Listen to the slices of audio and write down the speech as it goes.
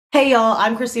Hey y'all,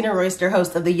 I'm Christina Royster,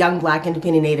 host of the Young Black and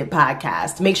Opinionated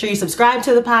podcast. Make sure you subscribe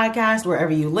to the podcast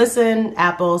wherever you listen,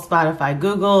 Apple, Spotify,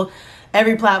 Google,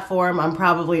 every platform. I'm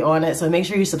probably on it. So make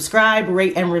sure you subscribe,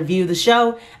 rate, and review the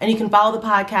show. And you can follow the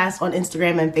podcast on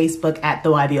Instagram and Facebook at the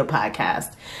YBO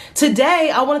Podcast.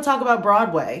 Today, I want to talk about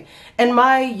Broadway. And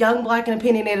my Young Black and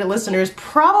Opinionated listeners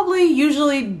probably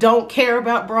usually don't care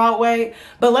about Broadway.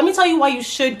 But let me tell you why you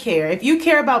should care. If you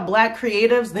care about Black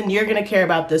creatives, then you're going to care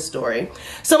about this story.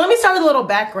 So let me start with a little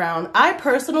background. I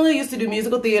personally used to do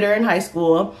musical theater in high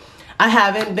school. I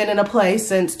haven't been in a play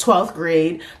since 12th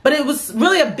grade, but it was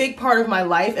really a big part of my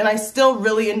life, and I still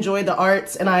really enjoy the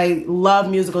arts, and I love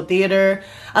musical theater.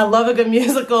 I love a good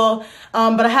musical,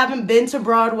 but I haven't been to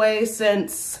Broadway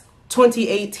since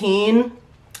 2018.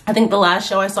 I think the last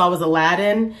show I saw was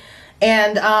Aladdin,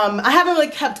 and I haven't really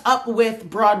kept up with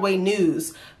Broadway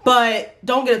news. But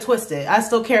don't get it twisted. I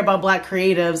still care about Black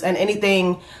creatives and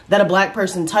anything that a Black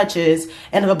person touches.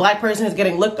 And if a Black person is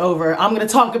getting looked over, I'm going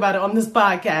to talk about it on this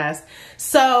podcast.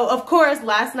 So, of course,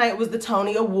 last night was the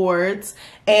Tony Awards.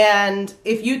 And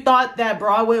if you thought that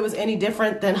Broadway was any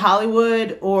different than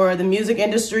Hollywood or the music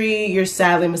industry, you're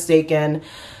sadly mistaken.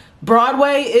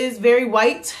 Broadway is very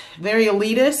white, very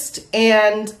elitist,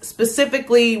 and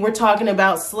specifically we're talking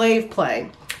about slave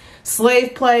play.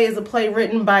 Slave Play is a play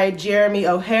written by Jeremy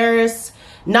O. Harris,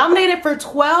 nominated for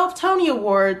 12 Tony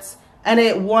Awards, and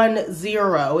it won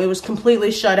 0. It was completely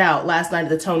shut out last night at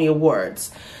the Tony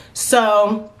Awards.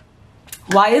 So,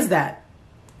 why is that?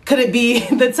 Could it be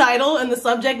the title and the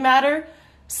subject matter?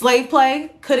 Slave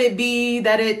Play? Could it be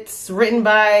that it's written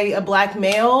by a Black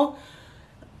male?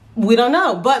 We don't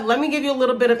know, but let me give you a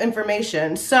little bit of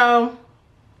information. So,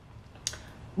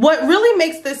 what really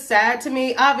makes this sad to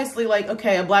me, obviously, like,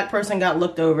 okay, a Black person got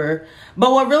looked over,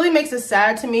 but what really makes it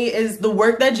sad to me is the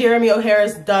work that Jeremy O.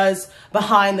 Harris does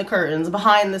behind the curtains,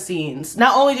 behind the scenes.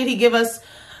 Not only did he give us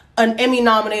an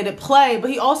Emmy-nominated play, but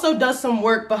he also does some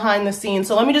work behind the scenes.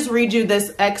 So let me just read you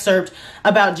this excerpt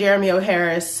about Jeremy O.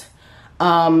 Harris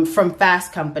from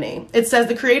Fast Company. It says,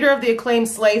 the creator of the acclaimed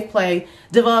Slave Play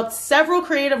developed several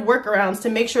creative workarounds to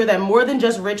make sure that more than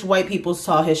just rich white people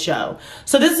saw his show.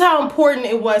 So this is how important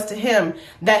it was to him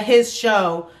that his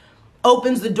show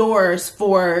opens the doors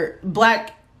for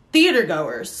Black theater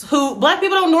goers who Black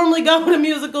people don't normally go to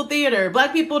musical theater.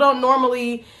 Black people don't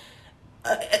normally,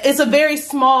 it's a very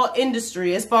small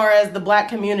industry as far as the Black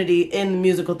community in the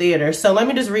musical theater. So let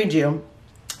me just read you.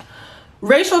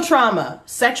 Racial trauma,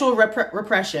 sexual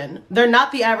repression, they're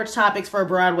not the average topics for a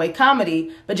Broadway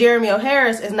comedy, but Jeremy O.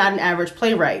 Harris is not an average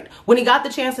playwright. When he got the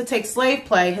chance to take Slave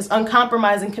Play, his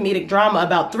uncompromising comedic drama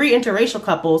about 3 interracial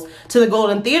couples, to the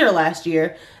Golden Theater last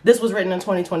year, this was written in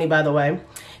 2020, by the way,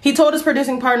 he told his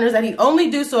producing partners that he'd only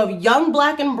do so if young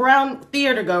Black and brown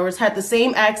theater goers had the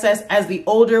same access as the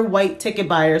older white ticket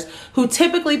buyers who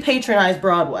typically patronize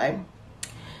Broadway.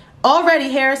 Already,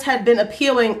 Harris had been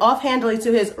appealing offhandedly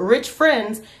to his rich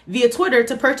friends via Twitter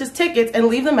to purchase tickets and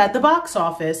leave them at the box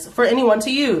office for anyone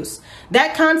to use.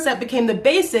 That concept became the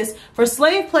basis for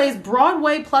Slave Play's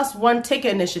Broadway +1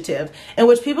 ticket initiative, in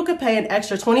which people could pay an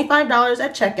extra $25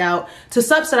 at checkout to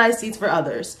subsidize seats for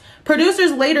others.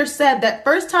 Producers later said that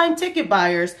first-time ticket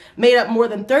buyers made up more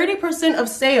than 30% of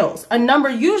sales, a number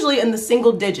usually in the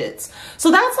single digits.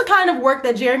 So that's the kind of work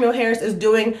that Jeremy O. Harris is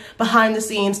doing behind the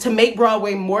scenes to make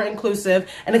Broadway more inclusive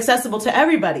and accessible to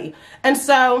everybody. And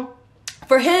so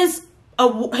for his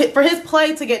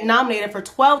play to get nominated for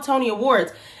 12 Tony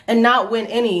Awards and not win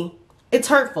any, it's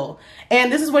hurtful.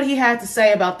 And this is what he had to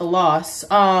say about the loss.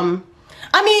 I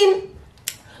mean,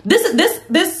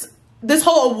 this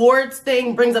whole awards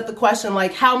thing brings up the question,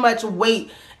 like, how much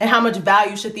weight and how much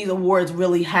value should these awards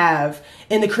really have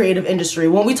in the creative industry?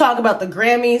 When we talk about the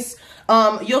Grammys,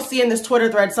 you'll see in this Twitter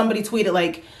thread, somebody tweeted,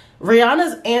 like,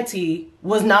 Rihanna's auntie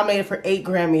was nominated for 8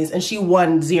 Grammys and she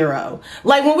won 0.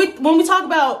 Like, when we talk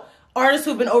about artists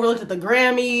who've been overlooked at the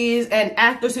Grammys and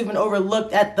actors who've been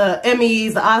overlooked at the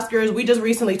Emmys, the Oscars, we just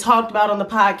recently talked about on the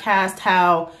podcast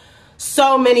how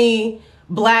so many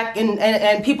Black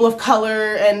and people of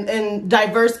color and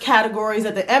diverse categories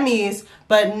at the Emmys,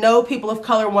 but no people of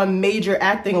color won major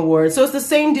acting awards. So it's the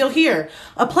same deal here.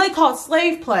 A play called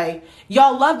Slave Play,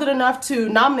 y'all loved it enough to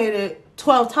nominate it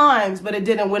 12 times, but it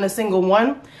didn't win a single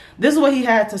one. This is what he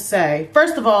had to say.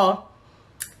 First of all,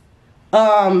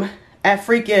 at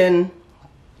freaking,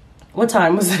 what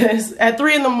time was this? At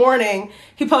 3 in the morning,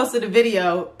 he posted a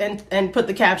video and put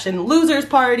the caption, "Losers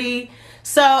Party."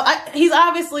 So he's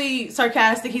obviously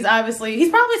sarcastic. He's probably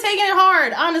taking it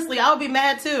hard. Honestly, I would be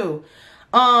mad too.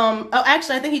 Oh,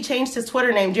 actually, I think he changed his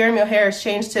Twitter name. Jeremy O. Harris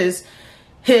changed his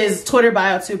his Twitter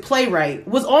bio to playwright,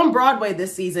 was on Broadway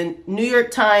this season. New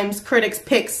York Times critics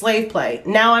pick slave play.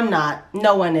 Now I'm not.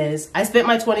 No one is. I spent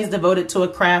my 20s devoted to a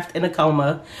craft in a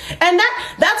coma. And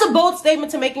that's a bold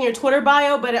statement to make in your Twitter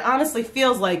bio, but it honestly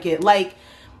feels like it. Like,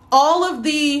 all of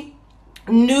the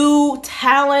new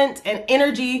talent and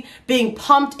energy being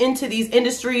pumped into these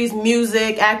industries,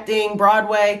 music, acting,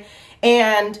 Broadway,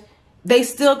 and they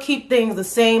still keep things the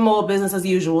same old business as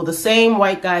usual, the same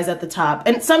white guys at the top.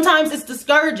 And sometimes it's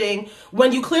discouraging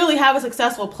when you clearly have a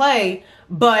successful play,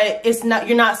 but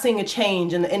you're not seeing a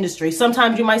change in the industry.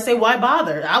 Sometimes you might say, why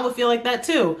bother? I would feel like that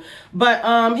too.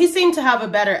 But he seemed to have a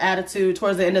better attitude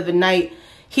towards the end of the night.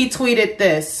 He tweeted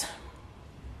this.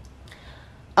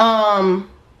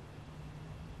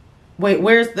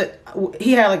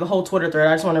 He had like a whole Twitter thread.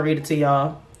 I just want to read it to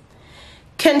y'all.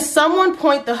 Can someone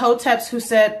point the hoteps who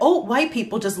said, old white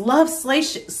people just love slave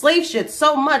shit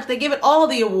so much they give it all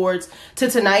the awards to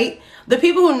tonight? The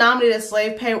people who nominated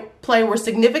slave play were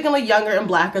significantly younger and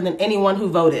blacker than anyone who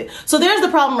voted. So there's the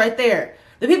problem right there.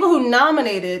 The people who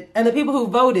nominated and the people who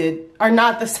voted are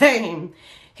not the same.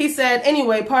 He said,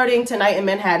 anyway, partying tonight in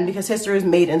Manhattan because history is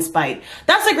made in spite.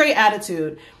 That's a great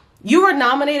attitude. You were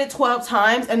nominated 12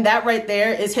 times, and that right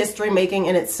there is history making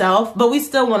in itself, but we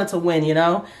still wanted to win, you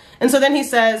know? And so then he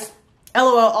says,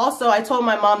 LOL, also, I told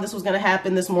my mom this was going to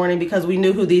happen this morning because we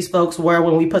knew who these folks were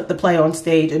when we put the play on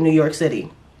stage in New York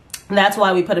City. And that's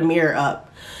why we put a mirror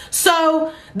up.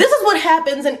 So this is what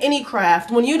happens in any craft.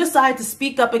 When you decide to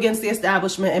speak up against the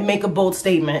establishment and make a bold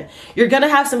statement, you're going to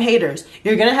have some haters.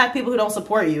 You're going to have people who don't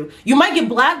support you. You might get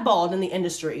blackballed in the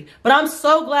industry. But I'm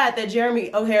so glad that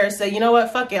Jeremy O'Hara said, you know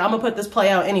what, fuck it, I'm going to put this play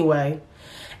out anyway.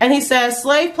 And he says,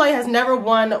 slave play has never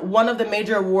won one of the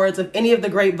major awards of any of the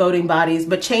great voting bodies,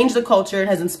 but changed the culture and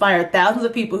has inspired thousands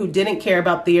of people who didn't care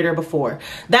about theater before.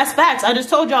 That's facts. I just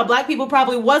told y'all black people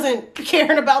probably wasn't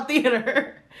caring about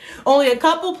theater. Only a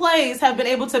couple plays have been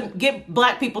able to get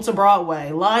black people to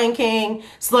Broadway. Lion King,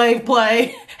 Slave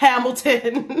Play,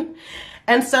 Hamilton.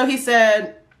 And so he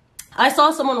said, I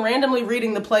saw someone randomly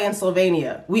reading the play in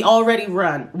Slovenia. We already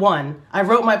won. I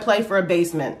wrote my play for a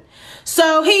basement.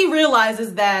 So he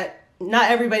realizes that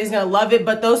not everybody's going to love it,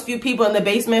 but those few people in the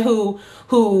basement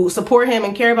who support him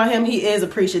and care about him, he is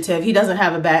appreciative. He doesn't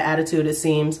have a bad attitude, it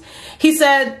seems. He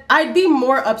said, I'd be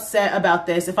more upset about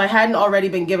this if I hadn't already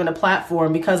been given a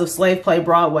platform because of Slave Play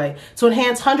Broadway to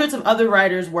enhance hundreds of other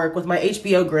writers' work with my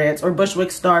HBO grants or Bushwick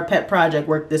Star pet project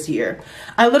work this year.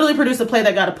 I literally produced a play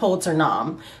that got a Pulitzer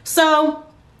nom. So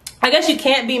I guess you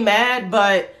can't be mad,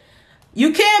 but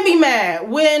you can be mad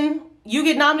when you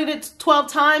get nominated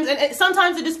 12 times, and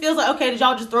sometimes it just feels like, okay, did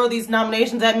y'all just throw these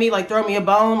nominations at me, like throw me a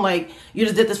bone, like you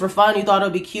just did this for fun, you thought it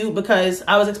would be cute because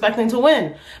I was expecting to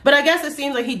win. But I guess it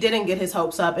seems like he didn't get his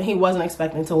hopes up and he wasn't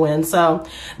expecting to win. So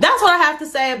that's what I have to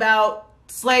say about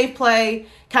Slave Play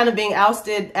kind of being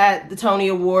ousted at the Tony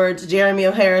Awards. Jeremy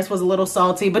O'Hara was a little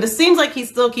salty, but it seems like he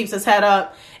still keeps his head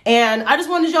up. And I just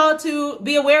wanted y'all to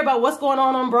be aware about what's going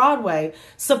on Broadway.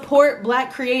 Support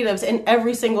black creatives in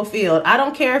every single field. I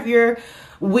don't care if you're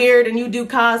weird and you do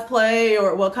cosplay,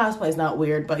 or, well, cosplay is not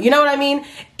weird, but you know what I mean?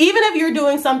 Even if you're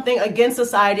doing something against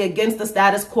society, against the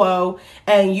status quo,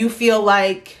 and you feel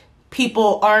like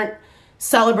people aren't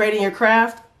celebrating your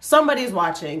craft, somebody's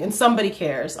watching and somebody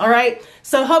cares. All right.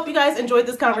 So hope you guys enjoyed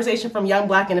this conversation from Young,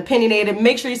 Black, and Opinionated.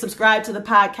 Make sure you subscribe to the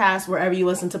podcast wherever you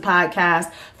listen to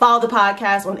podcasts. Follow the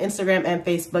podcast on Instagram and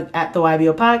Facebook at the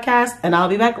YBO Podcast. And I'll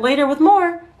be back later with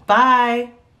more.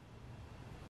 Bye.